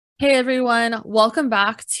Hey everyone, welcome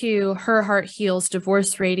back to Her Heart Heals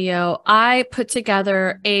Divorce Radio. I put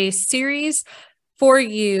together a series for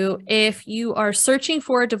you if you are searching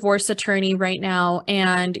for a divorce attorney right now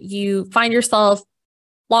and you find yourself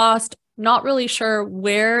lost, not really sure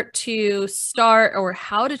where to start or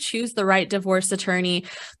how to choose the right divorce attorney.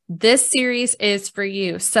 This series is for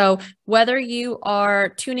you. So whether you are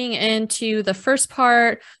tuning into the first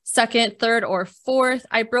part, second, third, or fourth,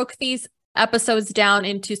 I broke these episodes down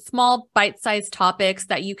into small bite-sized topics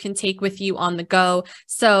that you can take with you on the go.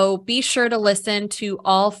 So be sure to listen to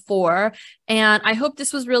all four. And I hope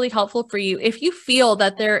this was really helpful for you. If you feel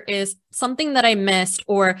that there is something that I missed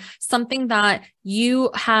or something that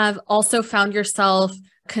you have also found yourself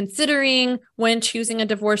considering when choosing a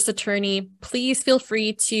divorce attorney, please feel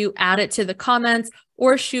free to add it to the comments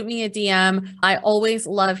or shoot me a DM. I always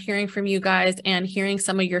love hearing from you guys and hearing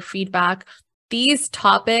some of your feedback. These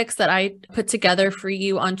topics that I put together for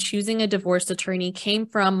you on choosing a divorce attorney came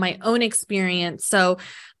from my own experience. So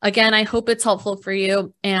again, I hope it's helpful for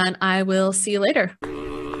you, and I will see you later.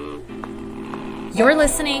 You're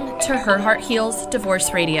listening to Her Heart Heals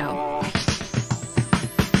Divorce Radio.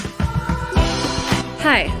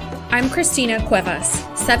 Hi, I'm Christina Cuevas.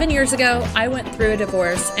 7 years ago, I went through a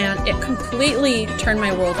divorce and it completely turned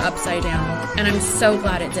my world upside down, and I'm so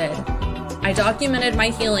glad it did. I documented my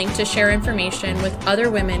healing to share information with other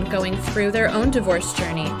women going through their own divorce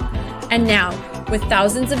journey. And now, with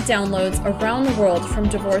thousands of downloads around the world from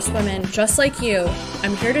divorced women just like you,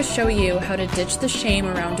 I'm here to show you how to ditch the shame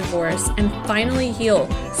around divorce and finally heal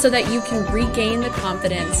so that you can regain the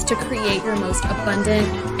confidence to create your most abundant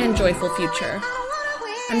and joyful future.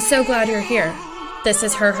 I'm so glad you're here. This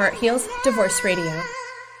is Her Heart Heals Divorce Radio.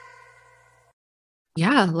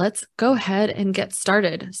 Yeah, let's go ahead and get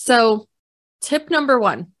started. So, tip number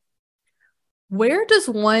one, where does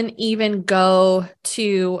one even go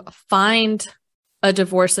to find a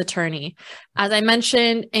divorce attorney? As I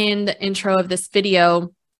mentioned in the intro of this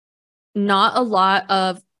video, not a lot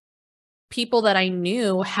of people that I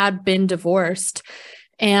knew had been divorced.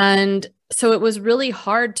 And so it was really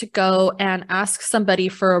hard to go and ask somebody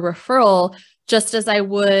for a referral, just as I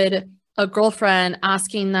would a girlfriend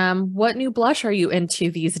asking them, what new blush are you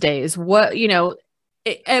into these days?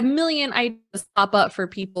 A million ideas pop up for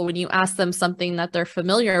people when you ask them something that they're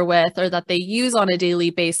familiar with or that they use on a daily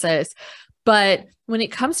basis. But when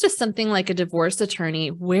it comes to something like a divorce attorney,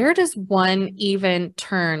 where does one even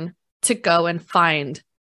turn to go and find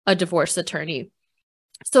a divorce attorney?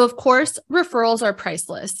 So, of course, referrals are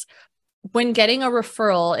priceless. When getting a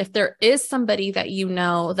referral, if there is somebody that you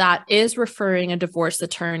know that is referring a divorce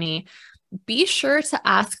attorney, be sure to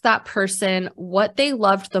ask that person what they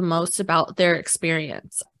loved the most about their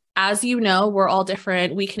experience. As you know, we're all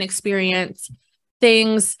different. We can experience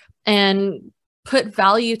things and put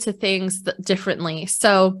value to things differently.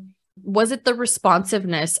 So was it the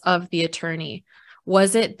responsiveness of the attorney?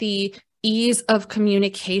 Was it the ease of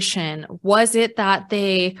communication? Was it that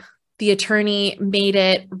the attorney made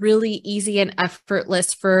it really easy and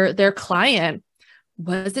effortless for their client?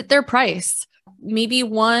 Was it their price? Maybe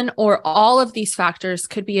one or all of these factors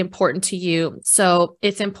could be important to you. So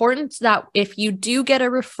it's important that if you do get a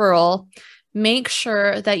referral, make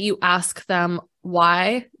sure that you ask them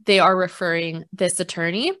why they are referring this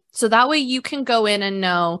attorney. So that way you can go in and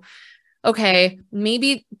know, okay,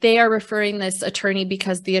 maybe they are referring this attorney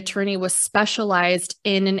because the attorney was specialized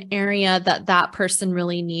in an area that that person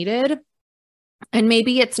really needed. And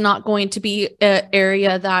maybe it's not going to be an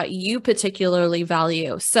area that you particularly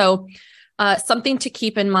value. So something to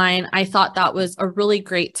keep in mind. I thought that was a really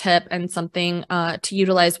great tip and something to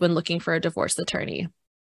utilize when looking for a divorce attorney.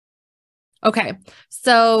 Okay,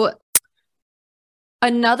 so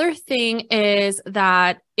another thing is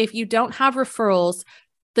that if you don't have referrals,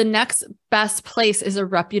 the next best place is a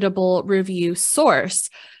reputable review source.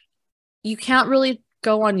 You can't really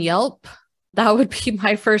go on Yelp. That would be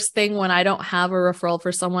my first thing when I don't have a referral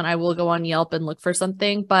for someone. I will go on Yelp and look for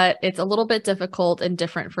something, but it's a little bit difficult and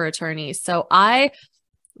different for attorneys. So I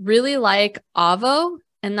really like Avvo,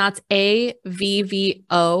 and that's avvo.com.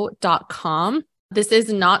 This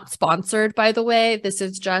is not sponsored, by the way. This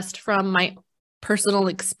is just from my personal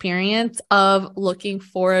experience of looking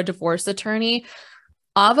for a divorce attorney.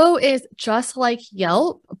 Avvo is just like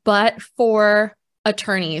Yelp, but for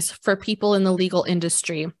attorneys, for people in the legal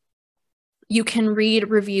industry. You can read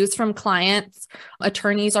reviews from clients.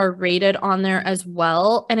 Attorneys are rated on there as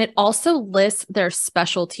well. And it also lists their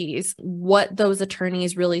specialties, what those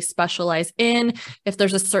attorneys really specialize in. If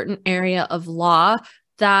there's a certain area of law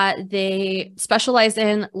that they specialize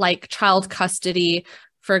in, like child custody,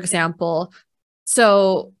 for example.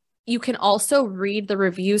 So You can also read the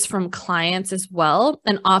reviews from clients as well.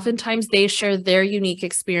 And oftentimes they share their unique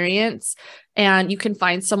experience, and you can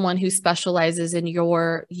find someone who specializes in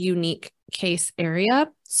your unique case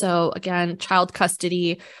area. So again, child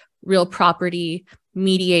custody, real property,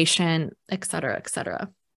 mediation, et cetera, et cetera.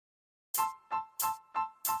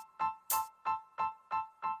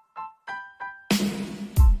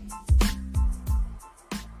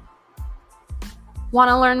 Want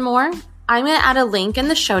to learn more? I'm going to add a link in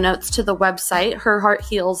the show notes to the website,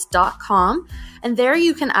 herheartheals.com. And there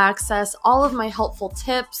you can access all of my helpful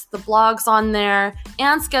tips, the blogs on there,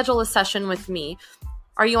 and schedule a session with me.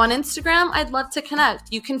 Are you on Instagram? I'd love to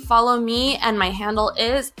connect. You can follow me, and my handle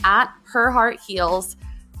is @herheartheals.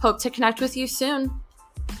 Hope to connect with you soon.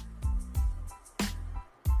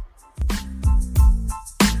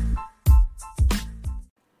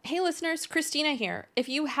 Hey listeners, Christina here. If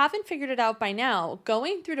you haven't figured it out by now,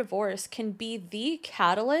 going through divorce can be the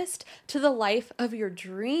catalyst to the life of your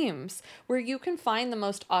dreams, where you can find the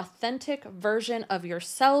most authentic version of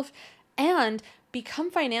yourself and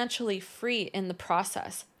become financially free in the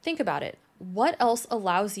process. Think about it. What else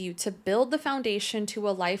allows you to build the foundation to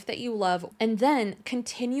a life that you love and then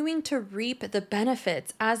continuing to reap the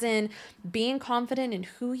benefits, as in being confident in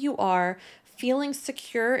who you are, feeling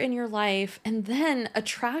secure in your life, and then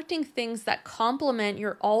attracting things that complement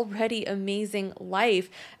your already amazing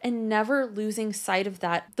life and never losing sight of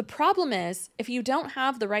that? The problem is, if you don't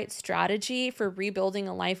have the right strategy for rebuilding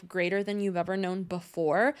a life greater than you've ever known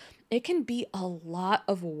before, it can be a lot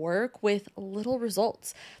of work with little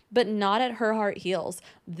results, but not at Her Heart Heals.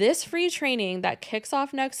 This free training that kicks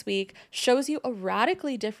off next week shows you a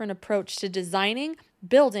radically different approach to designing,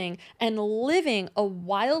 building, and living a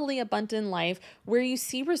wildly abundant life where you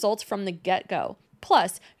see results from the get-go.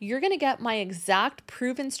 Plus, you're going to get my exact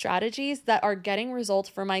proven strategies that are getting results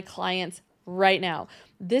for my clients right now.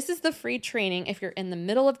 This is the free training if you're in the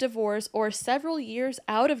middle of divorce or several years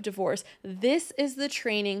out of divorce. This is the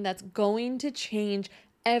training that's going to change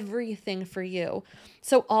everything for you.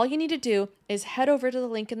 So all you need to do is head over to the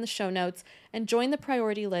link in the show notes and join the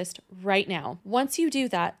priority list right now. Once you do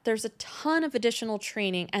that, there's a ton of additional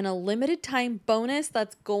training and a limited time bonus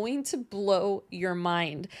that's going to blow your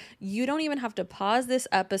mind. You don't even have to pause this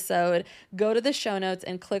episode. Go to the show notes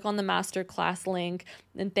and click on the masterclass link.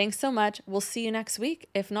 And thanks so much. We'll see you next week,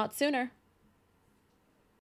 if not sooner.